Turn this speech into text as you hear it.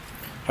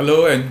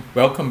Hello and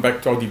welcome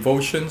back to our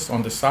devotions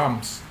on the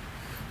Psalms.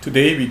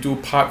 Today we do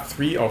part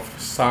 3 of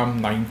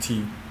Psalm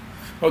 90.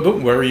 Well,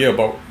 don't worry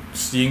about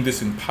seeing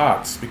this in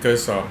parts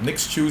because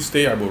next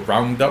Tuesday I will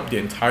round up the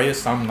entire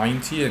Psalm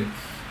 90 and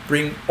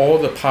bring all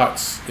the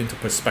parts into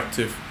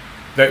perspective.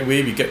 That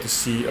way we get to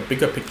see a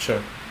bigger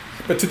picture.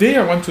 But today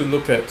I want to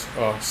look at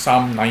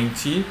Psalm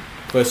 90,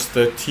 verse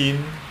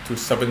 13 to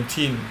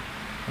 17.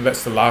 And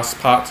that's the last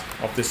part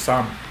of this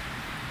psalm.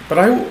 But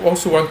I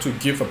also want to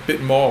give a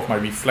bit more of my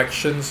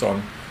reflections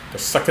on the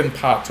second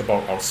part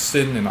about our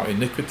sin and our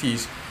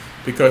iniquities,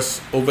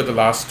 because over the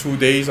last 2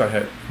 days I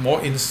had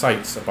more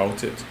insights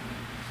about it.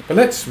 But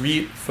let's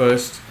read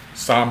first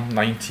Psalm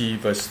 90,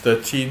 verse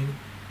 13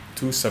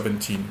 to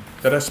 17.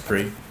 Let us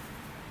pray.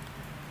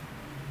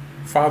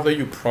 Father,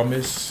 you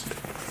promise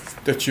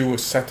that you will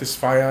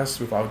satisfy us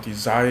with our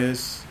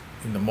desires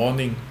in the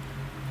morning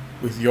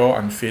with your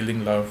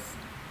unfailing love,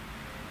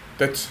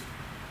 that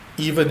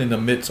even in the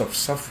midst of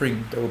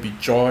suffering, there will be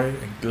joy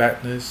and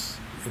gladness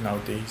in our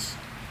days.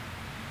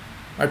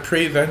 I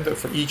pray then that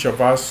for each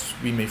of us,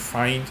 we may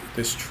find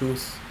this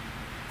truth.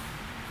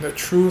 That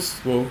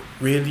truth will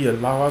really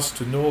allow us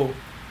to know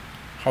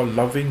how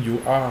loving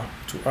you are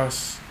to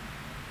us,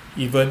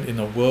 even in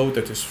a world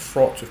that is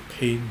fraught with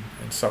pain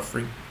and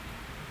suffering.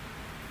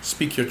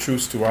 Speak your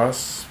truth to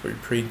us, for we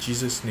pray in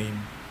Jesus'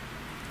 name.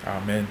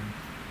 Amen.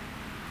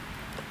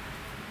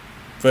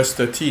 Verse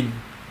 13.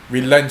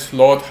 Relent,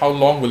 Lord, how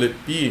long will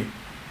it be?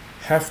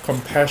 Have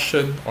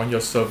compassion on your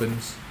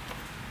servants.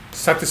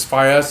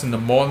 Satisfy us in the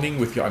morning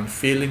with your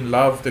unfailing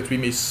love, that we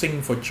may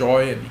sing for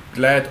joy and be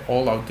glad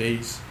all our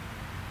days.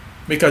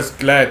 Make us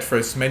glad for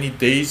as many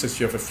days as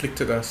you have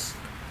afflicted us,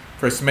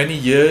 for as many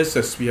years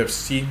as we have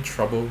seen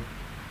trouble.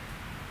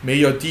 May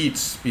your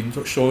deeds be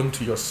shown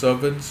to your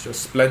servants, your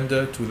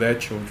splendor to their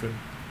children.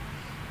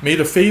 May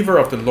the favor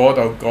of the Lord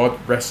our God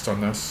rest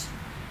on us.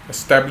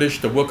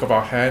 Establish the work of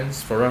our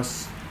hands for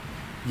us.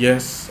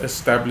 Yes,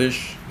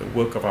 establish the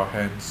work of our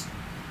hands.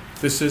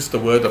 This is the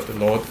word of the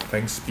Lord.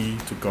 Thanks be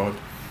to God.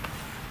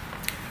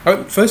 I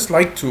would first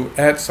like to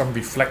add some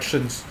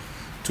reflections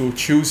to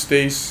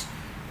Tuesday's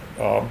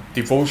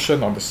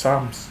devotion on the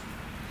Psalms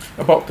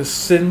about the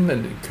sin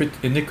and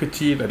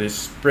iniquity that is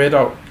spread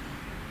out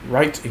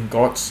right in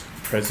God's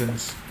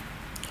presence.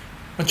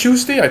 On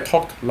Tuesday, I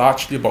talked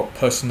largely about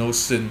personal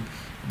sin,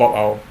 about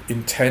our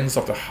intents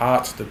of the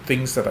heart, the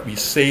things that we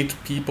say to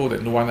people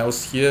that no one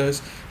else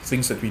hears,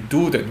 things that we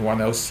do that no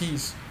one else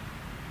sees.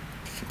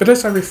 But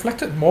as I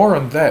reflected more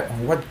on that,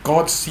 on what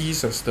God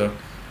sees as the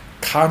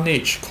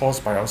carnage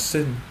caused by our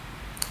sin,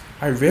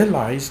 I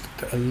realized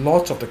that a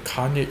lot of the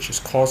carnage is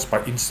caused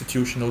by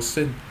institutional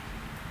sin.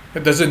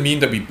 That doesn't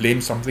mean that we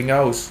blame something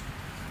else,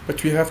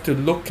 but we have to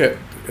look at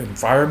the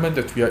environment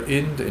that we are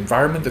in, the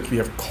environment that we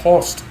have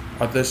caused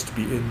others to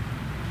be in.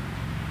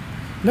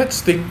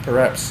 Let's think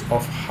perhaps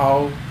of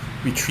how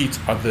we treat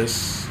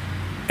others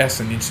as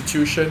an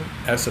institution,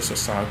 as a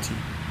society.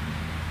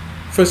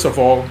 First of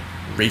all,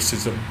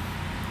 racism.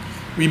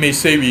 We may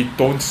say we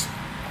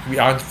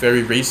aren't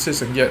very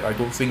racist, and yet I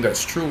don't think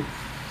that's true.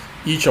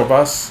 Each of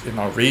us in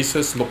our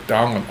races look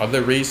down on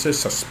other races,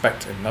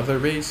 suspect another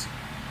race.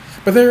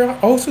 But there are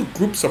also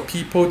groups of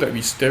people that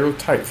we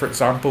stereotype. For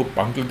example,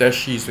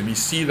 Bangladeshis, when we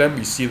see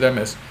them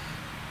as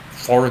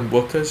foreign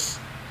workers.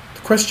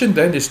 The question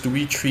then is, do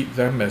we treat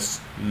them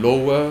as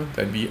lower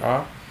than we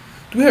are?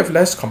 Do we have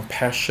less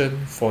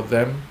compassion for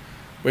them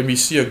when we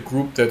see a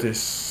group that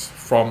is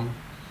from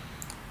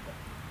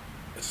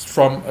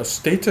a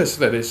status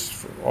that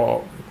is,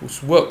 or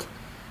whose work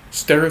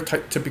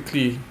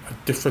stereotypically a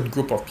different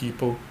group of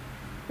people?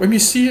 When we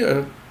see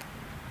a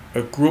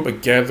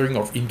gathering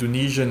of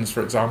Indonesians,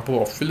 for example,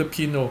 or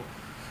Filipino,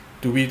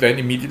 do we then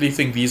immediately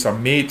think these are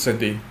mates and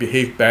they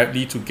behave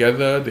badly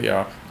together, they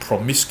are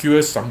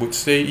promiscuous, some would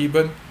say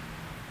even?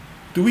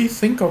 Do we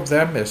think of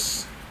them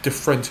as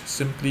different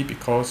simply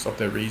because of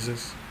their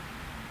races?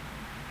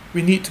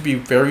 We need to be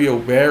very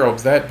aware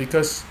of that,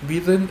 because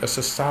within a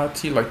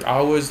society like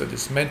ours that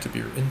is meant to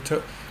be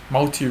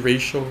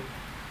multiracial,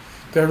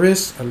 there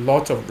is a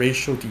lot of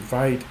racial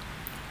divide.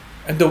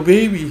 And the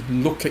way we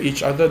look at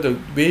each other, the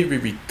way we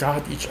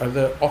regard each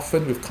other,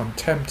 often with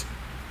contempt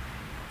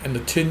and a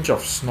tinge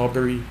of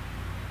snobbery,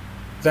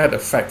 that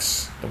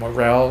affects the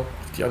morale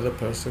of the other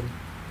person.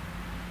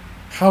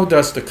 How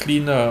does the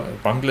cleaner,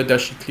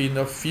 Bangladeshi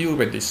cleaner, feel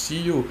when they see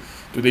you?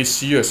 Do they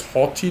see you as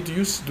haughty?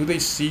 Do they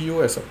see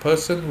you as a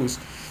person who's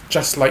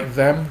just like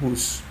them, who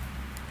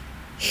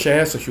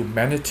shares a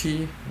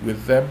humanity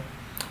with them?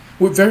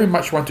 Would very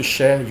much want to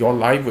share your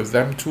life with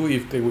them too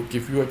if they would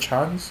give you a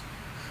chance?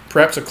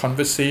 Perhaps a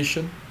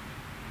conversation?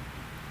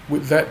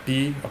 Would that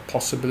be a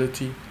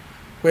possibility?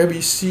 Where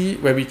we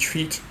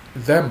treat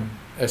them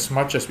as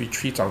much as we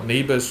treat our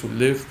neighbors who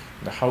live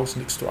in the house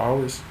next to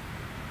ours?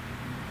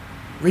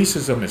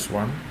 Racism is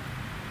one.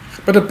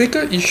 But a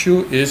bigger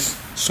issue is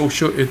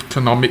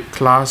socio-economic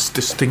class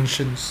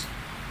distinctions.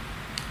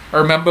 I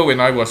remember when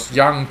I was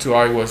young till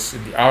I was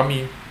in the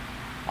army,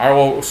 I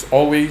was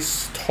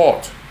always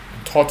taught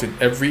in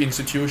every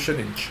institution,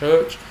 in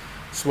church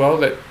as well,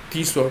 that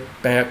these were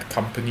bad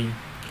company.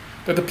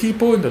 That the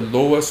people in the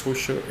lower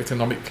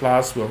socio-economic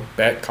class were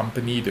bad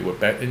company, they were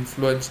bad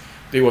influence,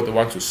 they were the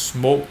ones who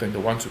smoked and the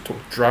ones who took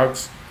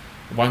drugs,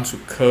 the ones who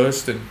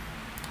cursed and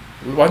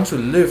the ones who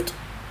lived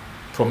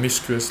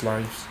promiscuous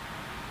lives.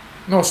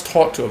 And I was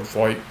taught to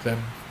avoid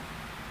them.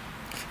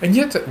 And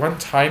yet at one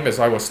time, as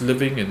I was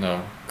living in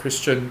a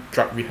Christian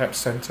drug rehab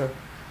center,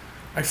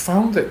 I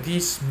found that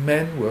these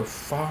men were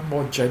far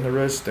more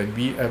generous than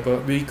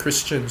we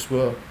Christians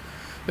were.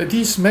 That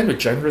these men were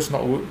generous not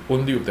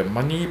only with their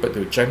money, but they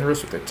were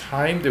generous with their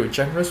time, they were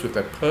generous with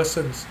their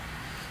persons.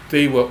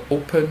 They were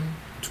open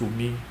to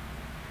me.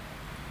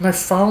 And I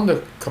found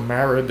a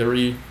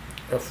camaraderie,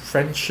 a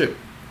friendship,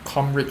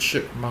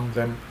 comradeship among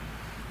them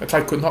that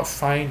I could not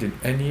find in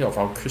any of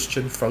our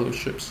Christian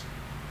fellowships.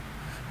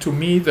 To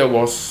me, there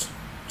was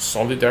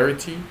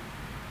solidarity,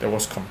 there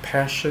was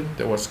compassion,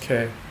 there was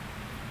care.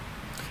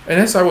 And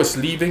as I was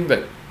leaving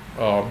that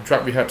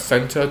drug rehab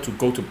center to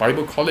go to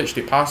Bible college,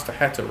 they passed the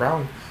hat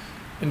around,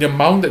 and the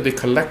amount that they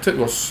collected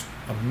was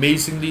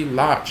amazingly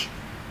large.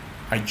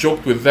 I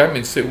joked with them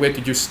and said, "Where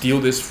did you steal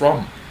this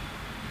from?"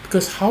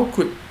 Because how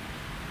could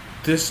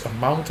this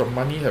amount of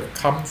money have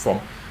come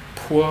from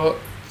poor,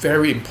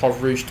 very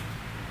impoverished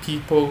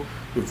people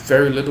with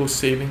very little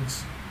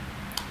savings?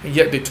 And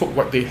yet they took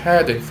what they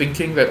had and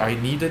thinking that I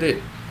needed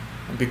it.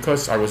 And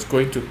because I was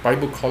going to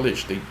Bible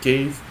college, they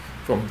gave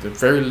from the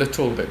very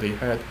little that they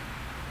had.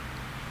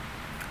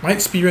 My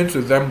experience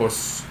with them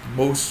was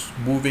the most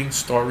moving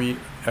story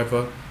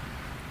ever,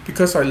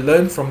 because I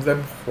learned from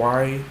them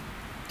why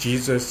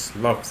Jesus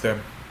loved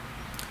them.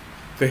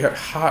 They had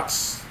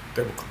hearts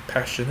that were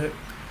compassionate,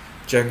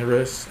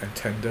 generous, and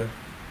tender.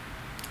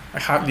 I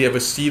hardly ever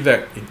see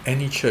that in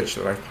any church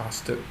that I've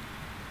pastored.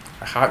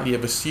 I hardly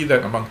ever see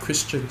that among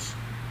Christians.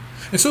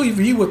 And so if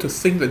we were to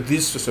think that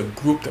this was a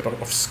group that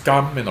of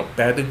scum and of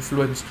bad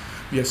influence,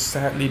 we are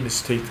sadly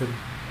mistaken.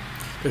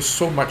 There's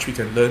so much we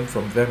can learn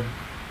from them.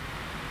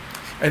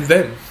 And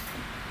then,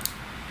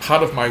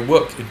 part of my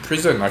work in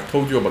prison, I've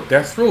told you about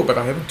death row, but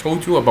I haven't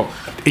told you about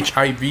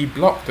HIV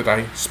block that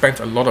I spent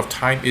a lot of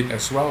time in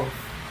as well.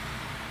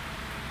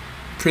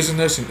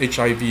 Prisoners in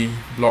HIV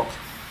block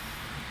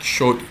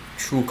showed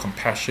true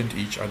compassion to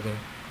each other.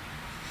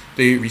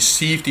 They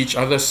received each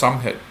other.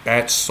 Some had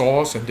bad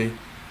sores and they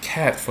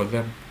cared for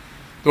them.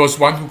 There was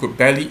one who could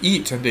barely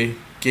eat and they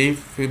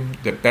gave him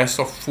the best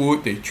of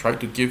food. They tried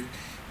to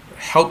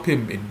help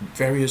him in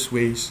various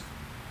ways.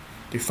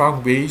 They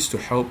found ways to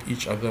help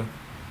each other.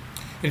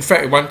 In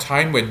fact, at one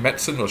time when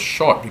medicine was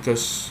short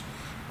because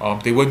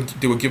they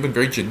were given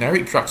very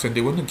generic drugs and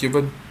they weren't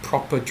given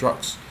proper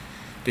drugs,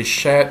 they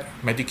shared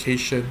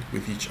medication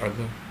with each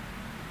other.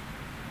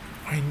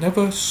 I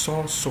never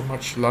saw so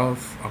much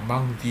love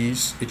among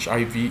these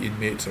HIV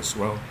inmates as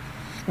well.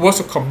 It was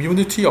a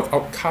community of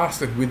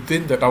outcasts, and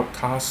within that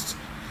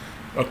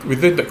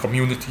within that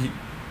community,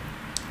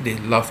 they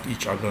loved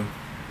each other,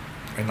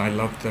 and I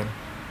loved them.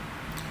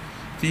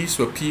 These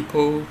were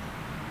people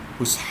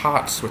whose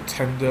hearts were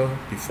tender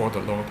before the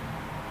Lord.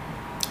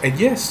 And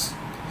yes,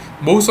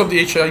 most of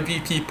the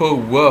HIV people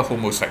were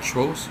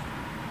homosexuals.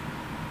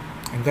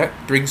 And that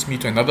brings me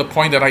to another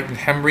point that I've been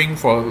hammering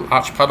for a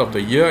large part of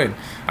the year, and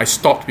I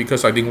stopped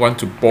because I didn't want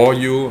to bore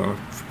you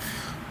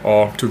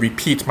or to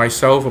repeat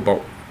myself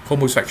about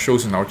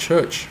homosexuals in our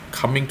church,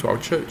 coming to our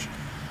church.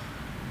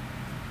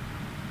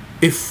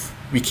 If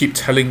we keep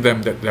telling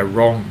them that they're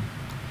wrong,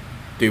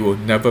 they will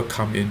never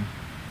come in.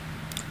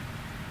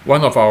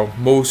 One of our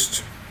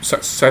most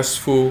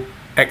successful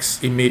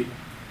ex-inmate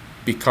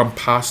become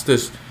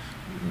pastors,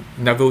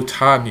 Neville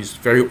Tan, he's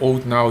very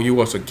old now, he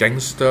was a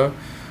gangster,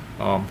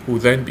 who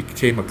then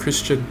became a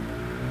Christian.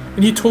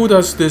 And he told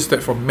us this,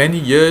 that for many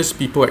years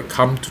people had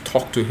come to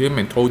talk to him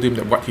and told him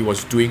that what he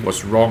was doing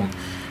was wrong.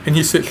 And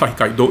he said,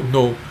 I don't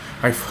know.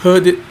 I've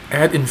heard it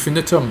ad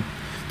infinitum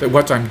that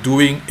what I'm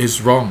doing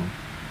is wrong.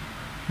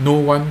 No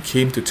one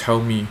came to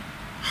tell me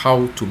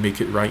how to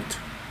make it right.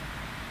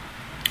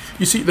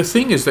 You see, the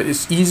thing is that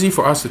it's easy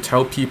for us to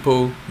tell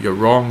people you're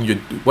wrong,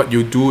 what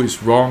you do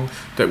is wrong,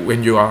 that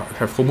when you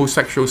have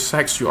homosexual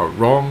sex, you are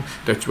wrong,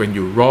 that when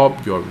you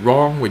rob, you're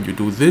wrong, when you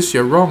do this,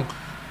 you're wrong.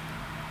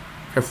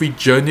 Have we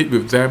journeyed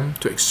with them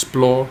to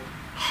explore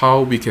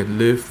how we can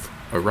live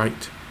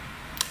aright?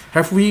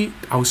 Have we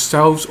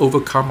ourselves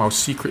overcome our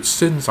secret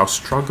sins, our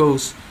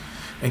struggles,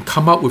 and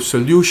come up with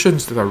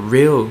solutions that are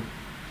real,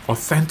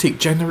 authentic,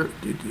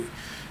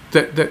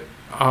 that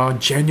are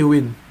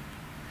genuine?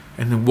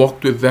 And then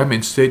walked with them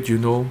and said,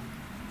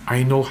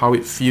 I know how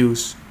it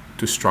feels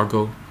to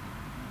struggle.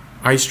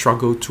 I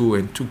struggle too,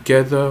 and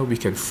together we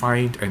can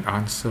find an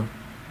answer.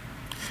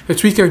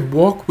 That we can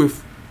walk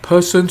with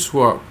persons who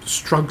are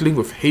struggling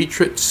with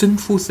hatred,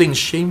 sinful things,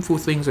 shameful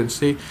things, and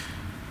say,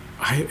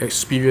 I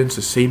experience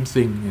the same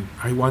thing, and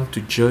I want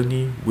to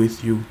journey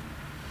with you,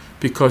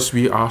 because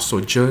we are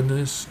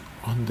sojourners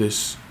on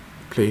this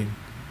plane.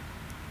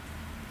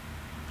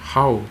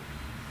 How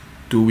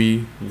do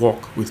we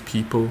walk with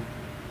people?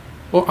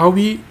 Or are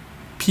we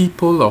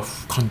people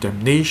of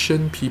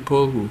condemnation,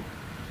 people who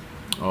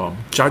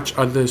judge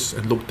others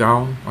and look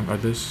down on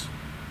others?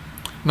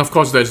 And of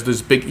course, there's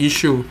this big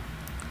issue,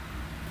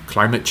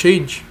 climate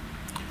change.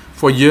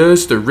 For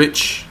years, the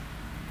rich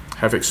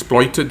have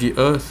exploited the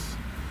earth,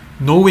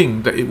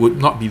 knowing that it would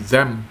not be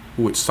them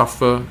who would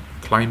suffer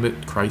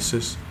climate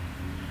crisis.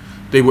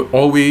 They would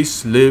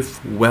always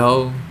live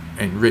well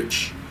and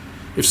rich.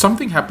 If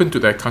something happened to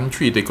their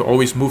country, they could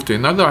always move to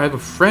another. I have a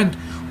friend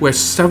who has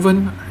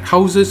 7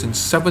 houses in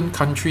 7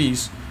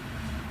 countries.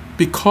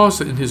 Because,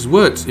 in his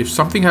words, if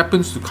something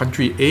happens to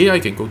country A, I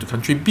can go to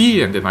country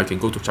B, and then I can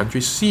go to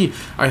country C.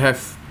 I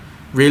have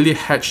really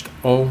hedged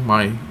all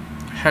my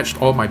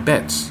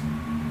bets.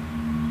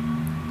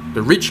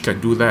 The rich can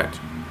do that.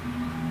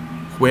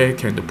 Where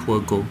can the poor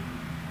go?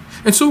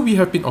 And so we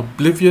have been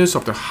oblivious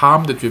of the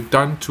harm that we've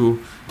done to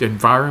the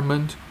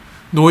environment,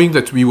 knowing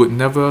that we would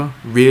never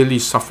really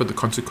suffer the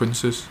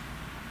consequences.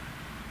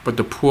 But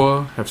the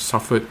poor have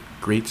suffered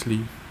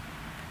greatly.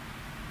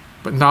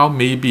 But now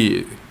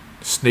maybe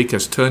the snake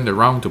has turned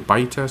around to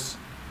bite us,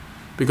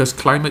 because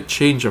climate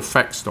change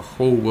affects the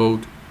whole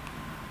world.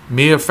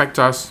 May affect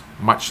us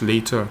much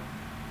later,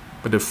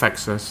 but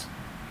affects us.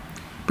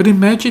 But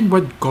imagine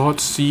what God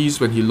sees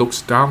when He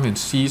looks down and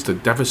sees the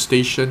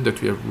devastation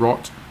that we have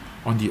wrought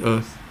on the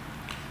earth.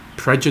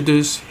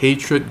 Prejudice,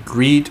 hatred,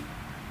 greed.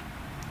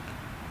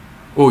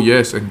 Oh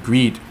yes, and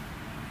greed.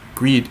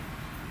 Greed.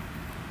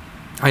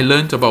 I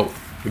learned about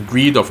the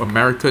greed of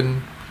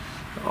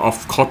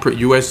corporate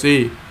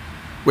USA.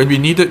 When we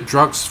needed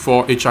drugs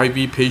for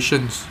HIV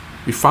patients,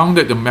 we found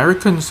that the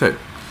Americans had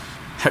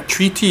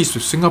treaties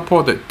with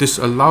Singapore that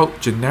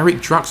disallowed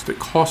generic drugs that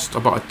cost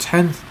about a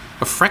tenth,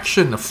 a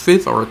fraction, a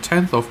fifth or a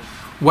tenth of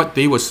what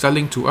they were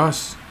selling to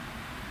us.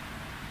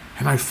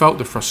 And I felt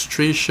the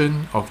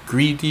frustration of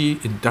greedy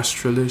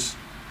industrialists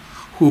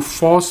who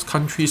forced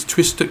countries,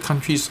 twisted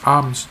countries'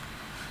 arms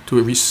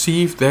to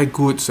receive their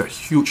goods at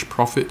huge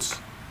profits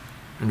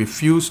and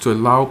refused to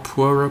allow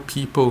poorer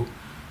people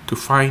to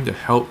find the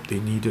help they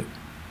needed.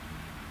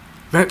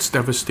 That's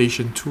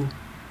devastation too.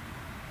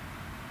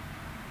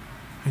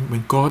 And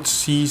when God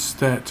sees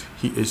that,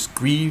 He is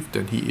grieved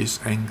and He is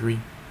angry.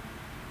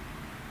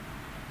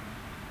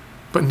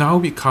 But now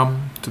we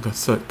come to the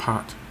third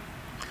part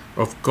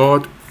of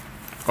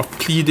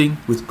pleading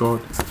with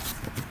God.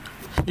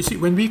 You see,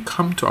 when we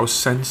come to our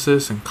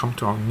senses and come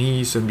to our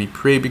knees and we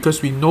pray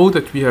because we know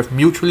that we have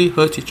mutually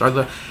hurt each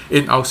other,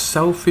 in our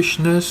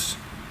selfishness,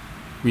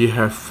 we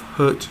have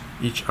hurt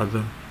each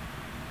other.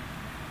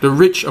 The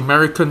rich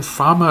American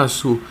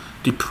farmers who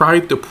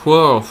deprived the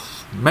poor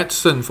of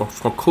medicine for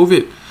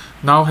COVID,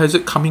 now has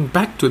it coming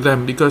back to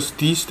them because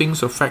these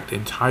things affect the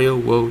entire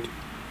world.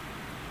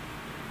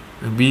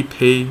 And we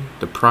pay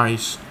the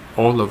price,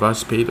 all of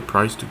us pay the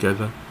price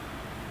together.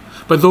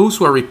 But those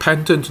who are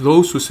repentant,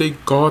 those who say,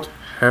 God,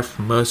 have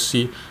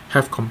mercy,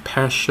 have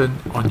compassion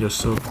on your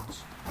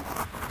servants,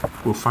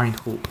 will find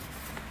hope.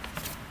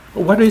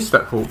 But what is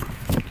that hope?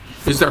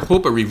 Is that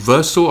hope a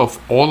reversal of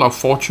all our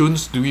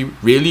fortunes? Do we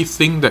really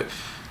think that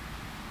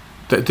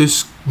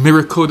this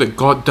miracle that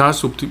God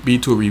does will be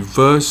to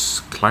reverse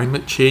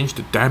climate change,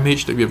 the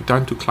damage that we have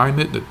done to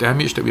climate, the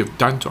damage that we have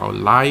done to our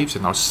lives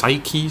and our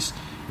psyches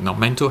and our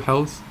mental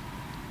health?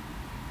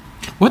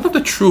 One of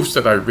the truths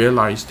that I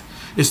realized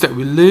is that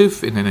we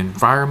live in an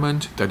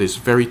environment that is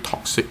very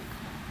toxic,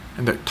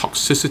 and that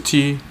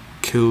toxicity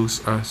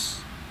kills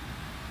us.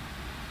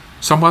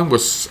 Someone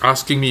was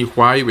asking me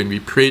why when we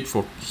prayed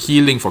for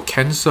healing for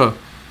cancer,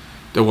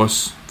 there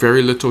was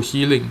very little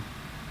healing.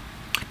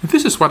 And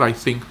this is what I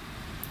think.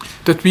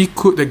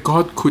 That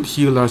God could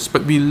heal us,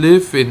 but we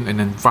live in an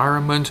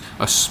environment,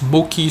 a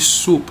smoky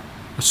soup,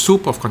 a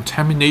soup of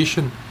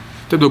contamination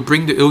that will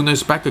bring the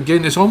illness back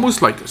again. It's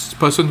almost like a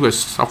person who has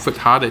suffered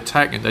heart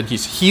attack and then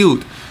he's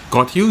healed.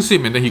 God heals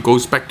him and then he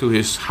goes back to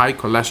his high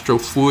cholesterol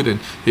food and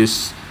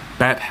his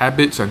bad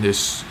habits and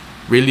his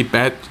really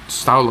bad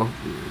style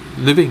of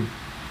living.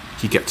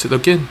 He gets it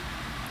again.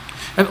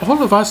 And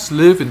all of us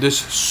live in this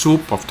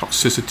soup of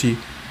toxicity.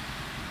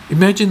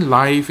 Imagine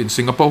life in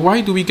Singapore.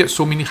 Why do we get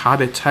so many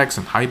heart attacks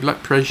and high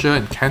blood pressure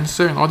and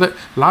cancer and all that?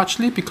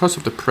 Largely because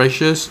of the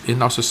pressures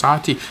in our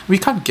society. We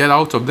can't get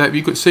out of that.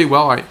 We could say,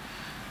 well,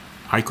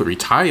 I could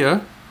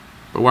retire,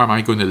 but why am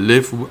I going to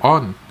live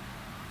on?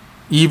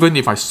 Even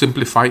if I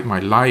simplified my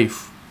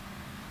life,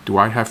 do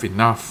I have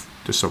enough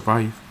to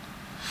survive?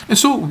 And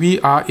so we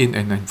are in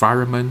an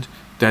environment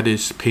that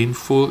is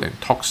painful and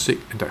toxic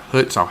and that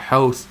hurts our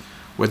health,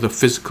 whether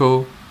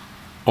physical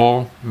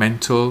or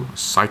mental,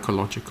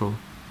 psychological.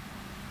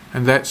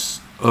 And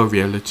that's a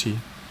reality.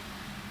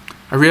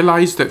 I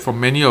realize that for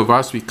many of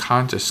us, we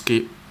can't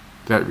escape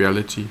that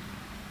reality.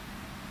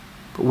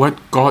 But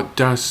what God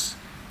does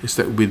is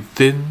that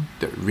within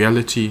that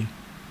reality,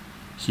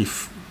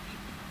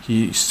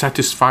 He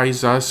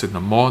satisfies us in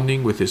the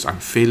morning with His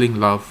unfailing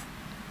love.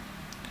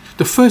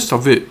 The first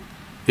of it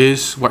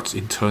is what's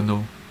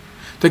internal.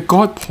 That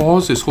God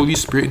pours His Holy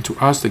Spirit into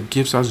us that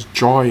gives us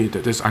joy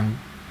that is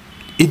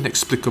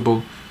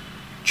inexplicable,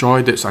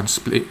 joy that's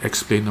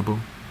unexplainable.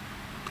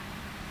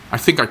 I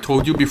think I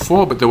told you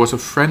before, but there was a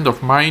friend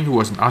of mine who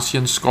was an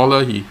ASEAN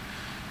scholar. He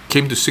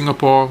came to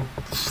Singapore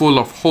full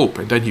of hope,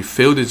 and then he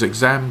failed his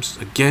exams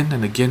again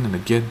and again and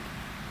again.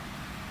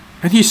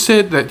 And he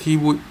said that he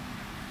would,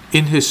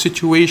 in his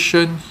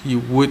situation, he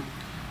would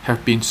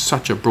have been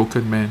such a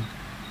broken man.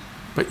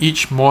 But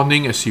each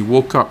morning as he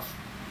woke up,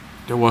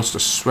 there was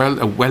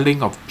a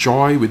welling of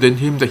joy within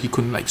him that he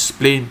couldn't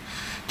explain.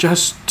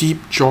 Just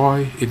deep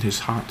joy in his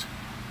heart.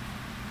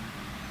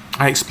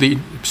 I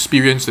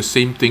experienced the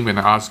same thing when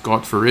I asked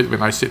God for it.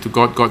 When I said to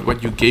God, God,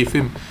 what you gave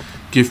him,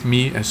 give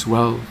me as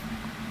well.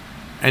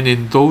 And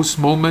in those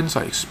moments,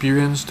 I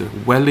experienced the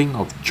welling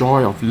of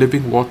joy of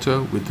living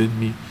water within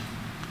me.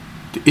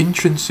 The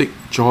intrinsic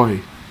joy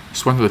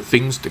is one of the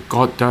things that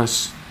God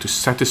does to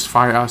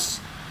satisfy us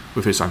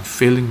with his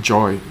unfailing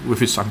joy, with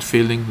his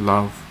unfailing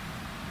love.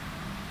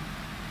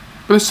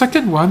 But the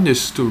second one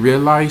is to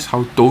realize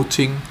how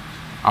doting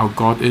our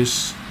God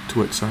is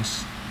towards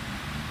us.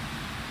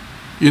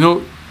 You know,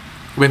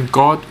 when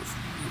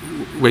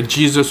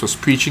Jesus was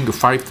preaching to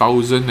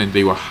 5,000 and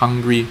they were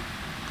hungry,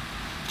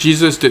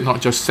 Jesus did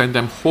not just send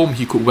them home.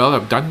 He could well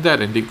have done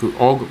that and they could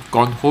all have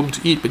gone home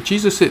to eat. But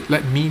Jesus said,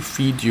 let me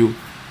feed you.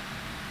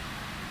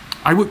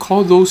 I would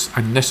call those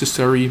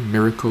unnecessary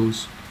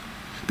miracles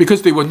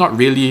because they were not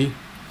really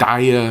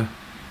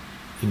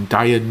in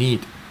dire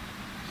need.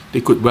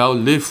 They could well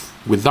live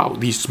without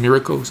these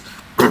miracles.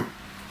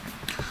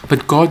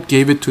 But God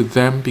gave it to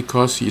them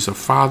because he is a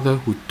Father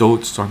who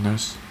dotes on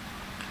us.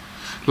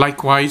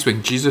 Likewise,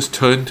 when Jesus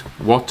turned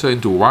water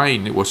into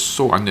wine, it was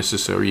so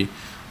unnecessary.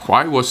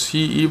 Why was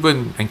he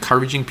even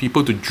encouraging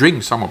people to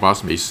drink, some of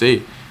us may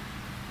say?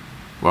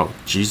 Well,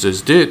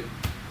 Jesus did.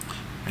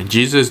 And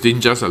Jesus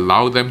didn't just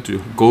allow them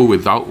to go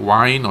without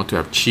wine or to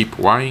have cheap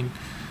wine.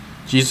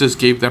 Jesus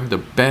gave them the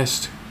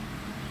best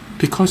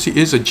because he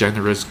is a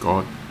generous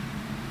God,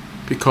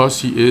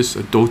 because he is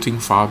a doting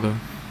Father.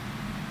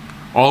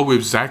 Or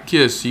with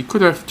Zacchaeus, he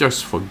could have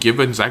just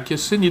forgiven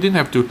Zacchaeus' sin. He didn't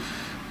have to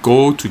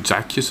go to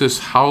Zacchaeus'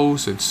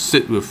 house and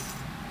sit with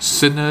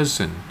sinners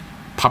and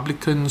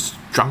publicans,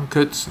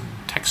 drunkards and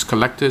tax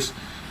collectors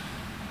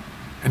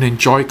and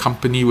enjoy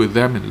company with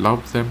them and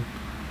love them.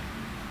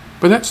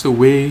 But that's the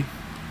way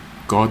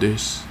God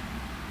is.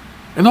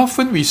 And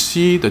often we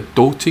see the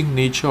doting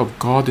nature of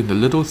God in the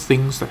little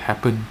things that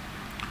happen.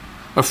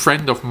 A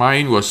friend of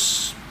mine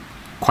was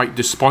quite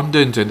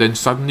despondent, and then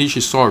suddenly she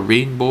saw a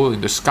rainbow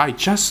in the sky,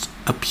 just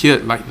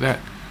appeared like that.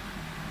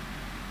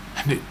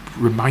 And it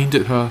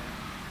reminded her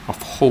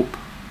of hope,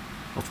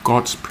 of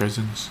God's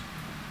presence.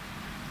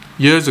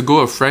 Years ago,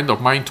 a friend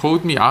of mine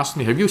asked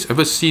me, have you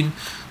ever seen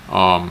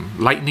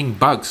lightning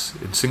bugs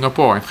in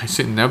Singapore? And I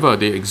said, never.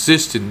 They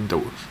exist in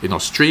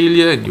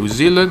Australia and New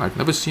Zealand. I've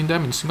never seen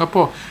them in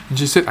Singapore. And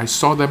she said, I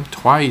saw them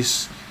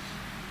twice,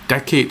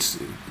 decades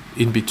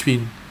in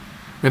between,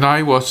 when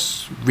I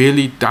was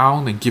really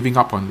down and giving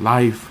up on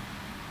life.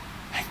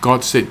 And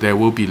God said there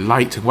will be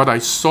light. And what I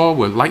saw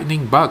were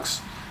lightning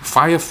bugs,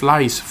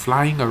 fireflies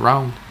flying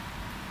around.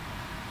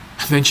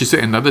 And then she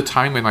said, another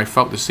time when I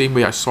felt the same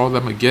way, I saw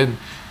them again.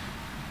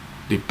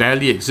 They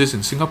barely exist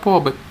in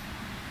Singapore, but,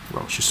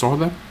 well, she saw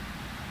them.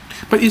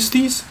 But it's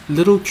these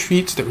little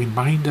treats that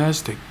remind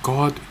us that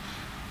God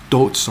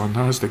dotes on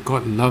us, that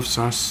God loves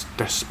us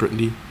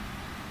desperately.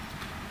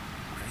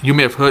 You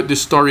may have heard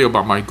this story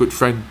about my good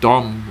friend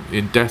Dom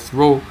in death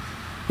row,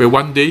 where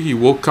one day he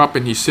woke up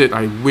and he said,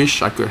 I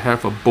wish I could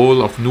have a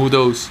bowl of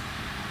noodles.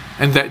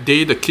 And that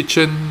day the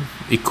kitchen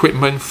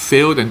equipment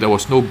failed and there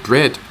was no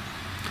bread.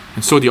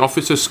 And so the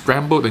officers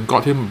scrambled and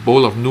got him a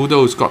bowl of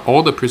noodles, got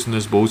all the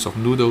prisoners bowls of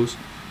noodles.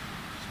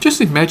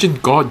 Just imagine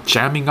God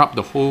jamming up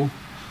the whole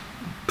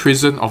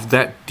prison of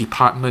that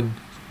department,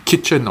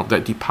 kitchen of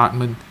that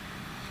department,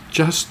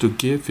 just to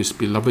give his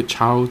beloved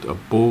child a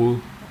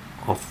bowl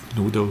of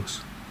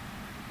noodles.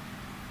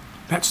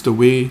 That's the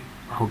way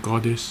our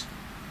God is.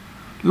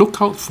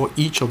 Look out for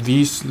each of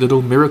these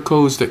little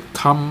miracles that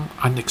come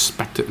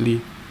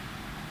unexpectedly,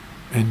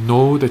 and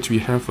know that we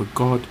have a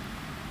God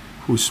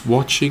who's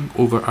watching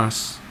over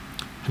us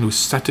and who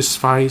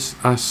satisfies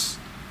us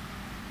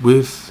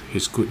with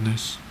his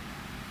goodness.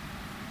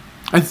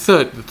 And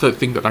the third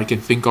thing that I can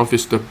think of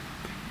is the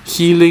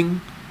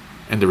healing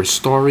and the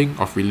restoring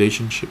of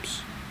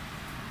relationships.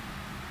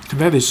 And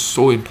that is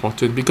so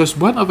important, because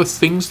one of the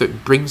things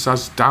that brings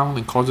us down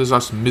and causes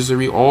us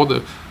misery all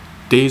the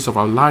days of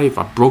our life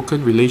are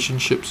broken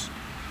relationships,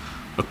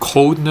 a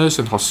coldness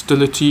and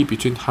hostility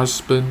between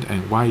husband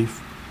and wife,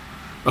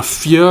 a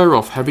fear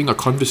of having a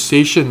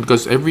conversation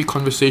because every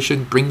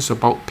conversation brings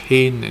about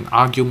pain and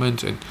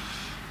argument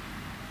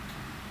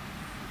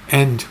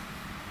and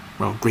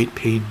great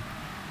pain.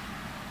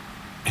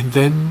 And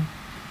then,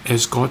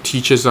 as God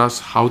teaches us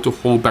how to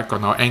hold back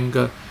on our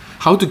anger,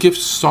 how to give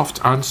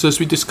soft answers,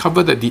 we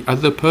discover that the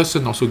other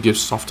person also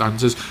gives soft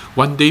answers.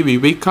 One day we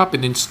wake up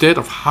and instead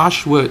of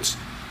harsh words,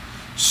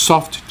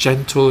 soft,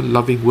 gentle,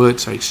 loving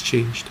words are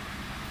exchanged.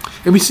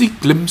 And we see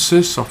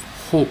glimpses of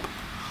hope,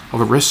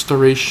 of a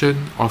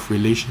restoration of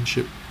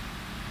relationship.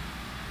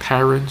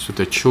 Parents with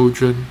their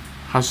children,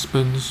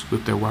 husbands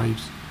with their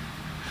wives.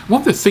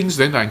 One of the things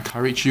then I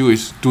encourage you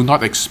is do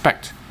not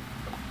expect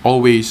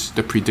always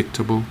the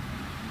predictable.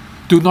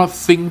 Do not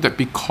think that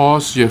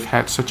because you have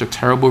had such a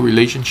terrible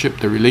relationship,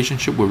 the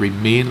relationship will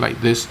remain like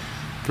this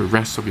for the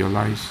rest of your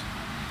lives.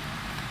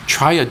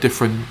 Try a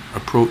different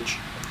approach.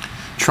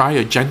 Try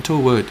a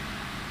gentle word.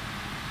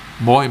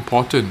 More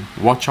important,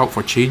 watch out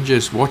for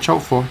changes. Watch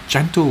out for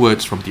gentle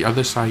words from the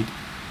other side.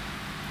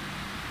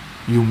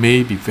 You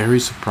may be very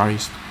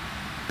surprised,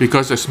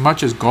 because as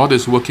much as God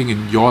is working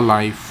in your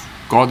life,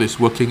 God is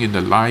working in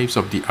the lives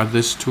of the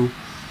others too.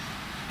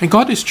 And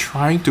God is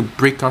trying to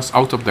break us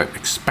out of that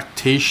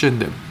expectation,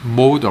 that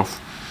mold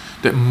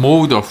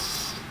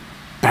of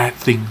bad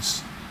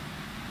things.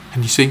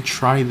 And He's saying,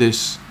 try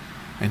this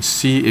and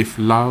see if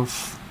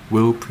love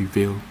will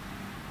prevail.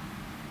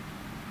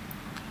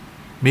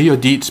 May your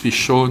deeds be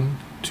shown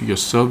to your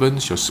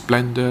servants, your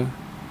splendor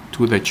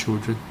to their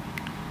children.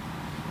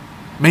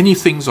 Many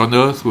things on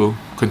earth will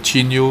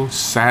continue,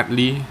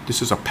 sadly.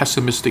 This is a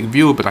pessimistic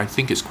view, but I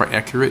think it's quite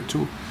accurate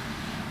too.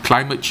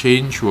 Climate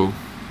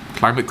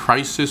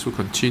crisis will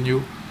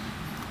continue.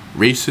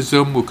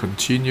 Racism will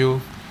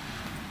continue.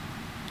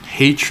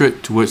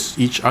 Hatred towards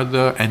each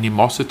other,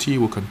 animosity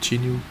will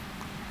continue.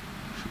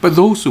 But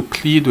those who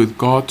plead with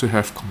God to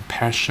have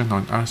compassion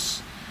on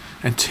us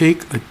and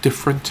take a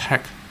different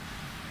tack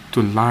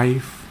to a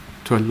life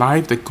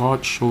that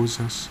God shows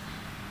us,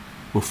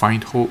 will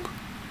find hope.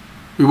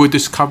 We will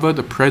discover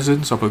the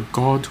presence of a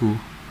God who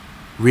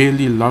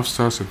really loves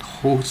us and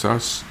holds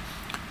us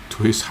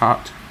to His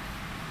heart.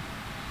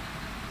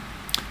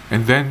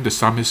 And then the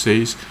psalmist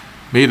says,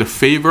 may the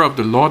favor of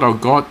the Lord our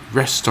God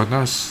rest on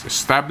us,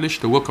 establish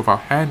the work of our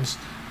hands.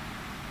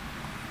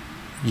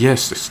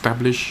 Yes,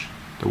 establish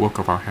the work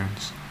of our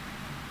hands.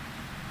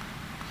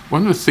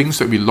 One of the things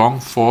that we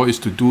long for is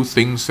to do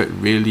things that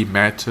really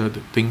matter, the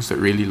things that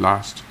really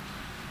last.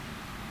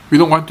 We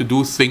don't want to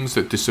do things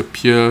that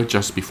disappear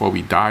just before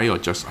we die or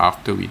just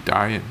after we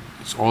die, and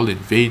it's all in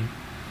vain.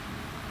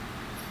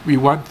 We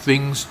want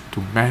things to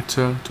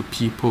matter to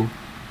people,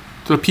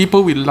 to the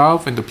people we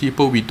love and the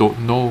people we don't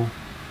know,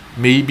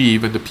 maybe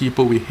even the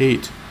people we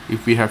hate,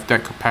 if we have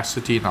that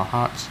capacity in our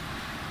hearts.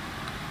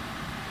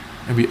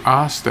 And we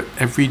ask that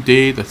every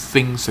day the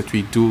things that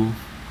we do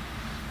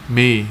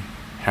may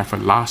have a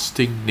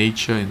lasting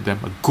nature in them,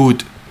 a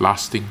good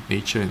lasting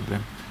nature in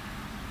them.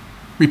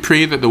 We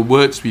pray that the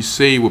words we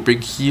say will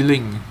bring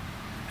healing,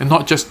 and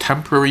not just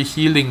temporary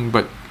healing,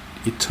 but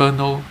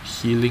eternal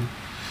healing.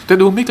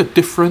 That it will make a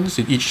difference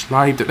in each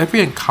life, that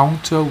every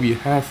encounter we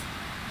have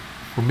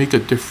will make a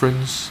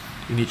difference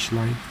in each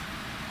life.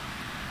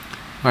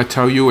 And I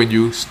tell you, when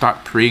you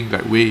start praying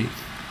that way,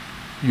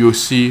 you will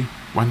see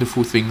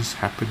wonderful things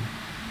happen.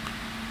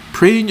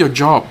 Pray in your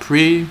job,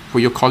 pray for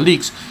your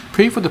colleagues,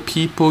 pray for the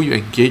people you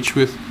engage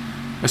with.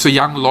 As a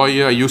young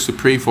lawyer, I used to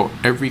pray for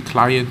every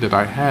client that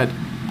I had.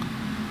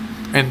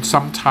 And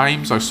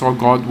sometimes I saw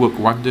God work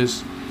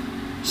wonders,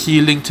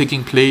 healing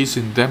taking place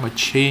in them, a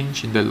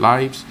change in their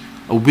lives,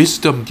 a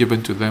wisdom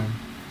given to them.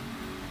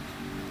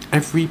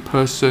 Every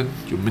person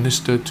you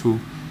minister to,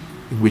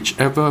 in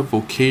whichever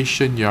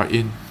vocation you are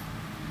in,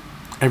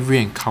 every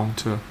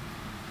encounter,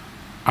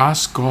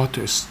 ask God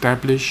to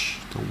establish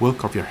the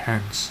work of your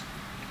hands.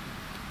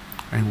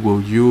 And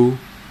will you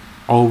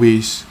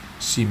always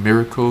see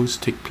miracles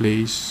take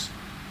place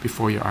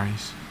before your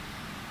eyes?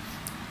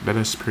 Let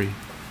us pray.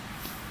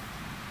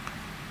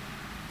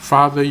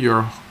 Father, you're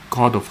a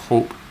God of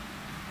hope.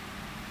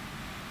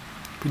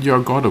 But you're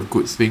a God of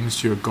good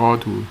things. You're a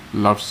God who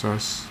loves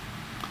us.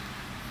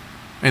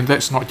 And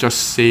that's not just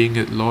saying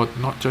it, Lord,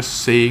 not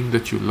just saying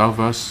that you love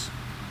us,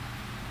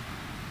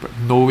 but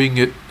knowing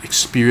it,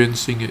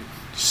 experiencing it,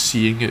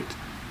 seeing it.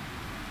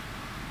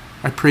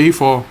 I pray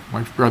for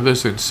my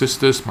brothers and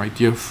sisters, my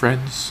dear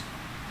friends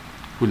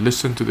who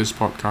listen to this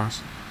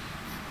podcast,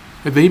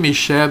 that they may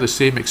share the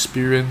same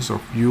experience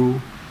of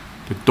you,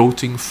 the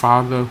doting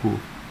Father who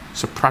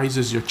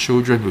surprises your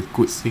children with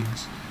good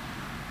things,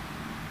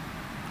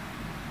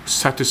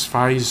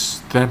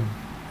 satisfies them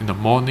in the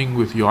morning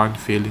with your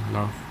unfailing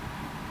love.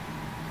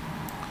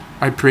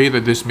 I pray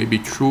that this may be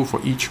true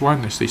for each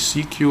one as they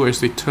seek you,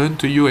 as they turn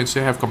to you and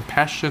say, have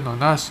compassion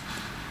on us,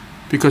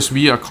 because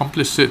we are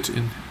complicit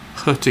in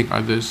hurting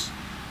others.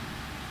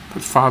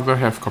 But Father,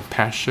 have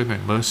compassion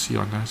and mercy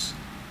on us,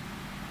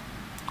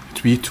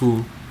 that we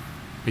too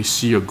may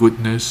see your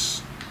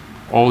goodness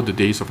all the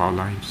days of our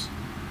lives.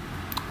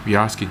 We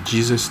ask in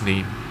Jesus'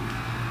 name.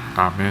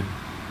 Amen.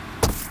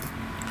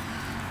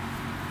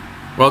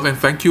 Well then,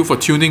 thank you for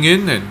tuning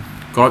in, and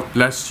God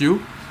bless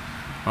you.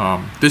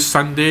 This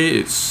Sunday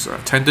it's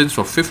attendance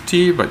for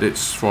 50, but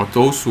it's for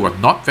those who are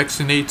not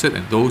vaccinated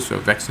and those who are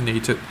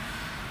vaccinated.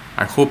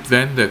 I hope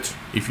then that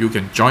if you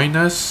can join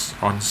us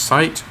on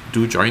site,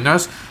 do join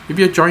us. If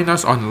you join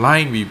us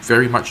online, we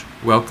very much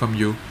welcome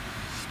you.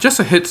 Just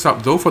a heads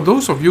up though, for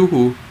those of you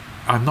who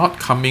are not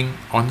coming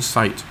on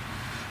site,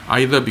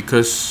 either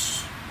because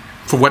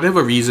for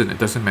whatever reason, it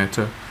doesn't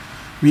matter,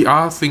 we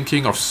are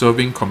thinking of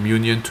serving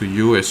communion to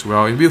you as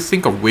well, and we'll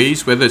think of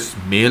ways, whether it's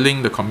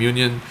mailing the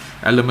communion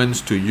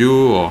elements to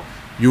you, or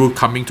you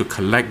coming to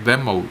collect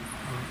them, or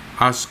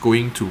us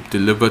going to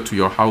deliver to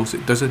your house.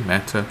 It doesn't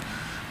matter.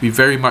 we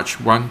very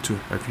much want to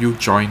have you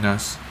join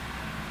us.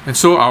 And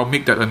so I'll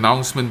make that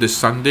announcement this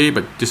Sunday,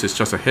 but this is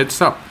just a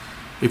heads up.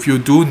 If you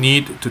do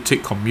need to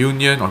take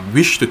communion or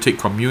wish to take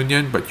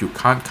communion, but you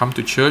can't come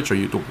to church or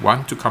you don't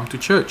want to come to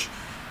church,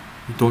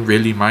 you don't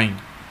really mind,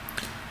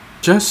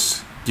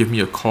 just give me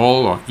a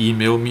call or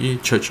email me,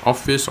 church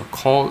office, or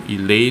call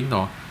Elaine,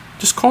 or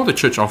just call the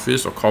church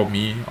office or call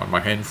me on my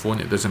handphone,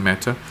 it doesn't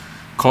matter.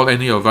 Call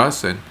any of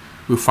us and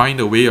we'll find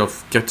a way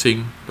of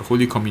getting the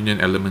Holy Communion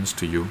elements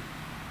to you.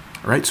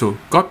 Alright, so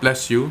God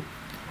bless you.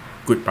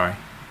 Goodbye.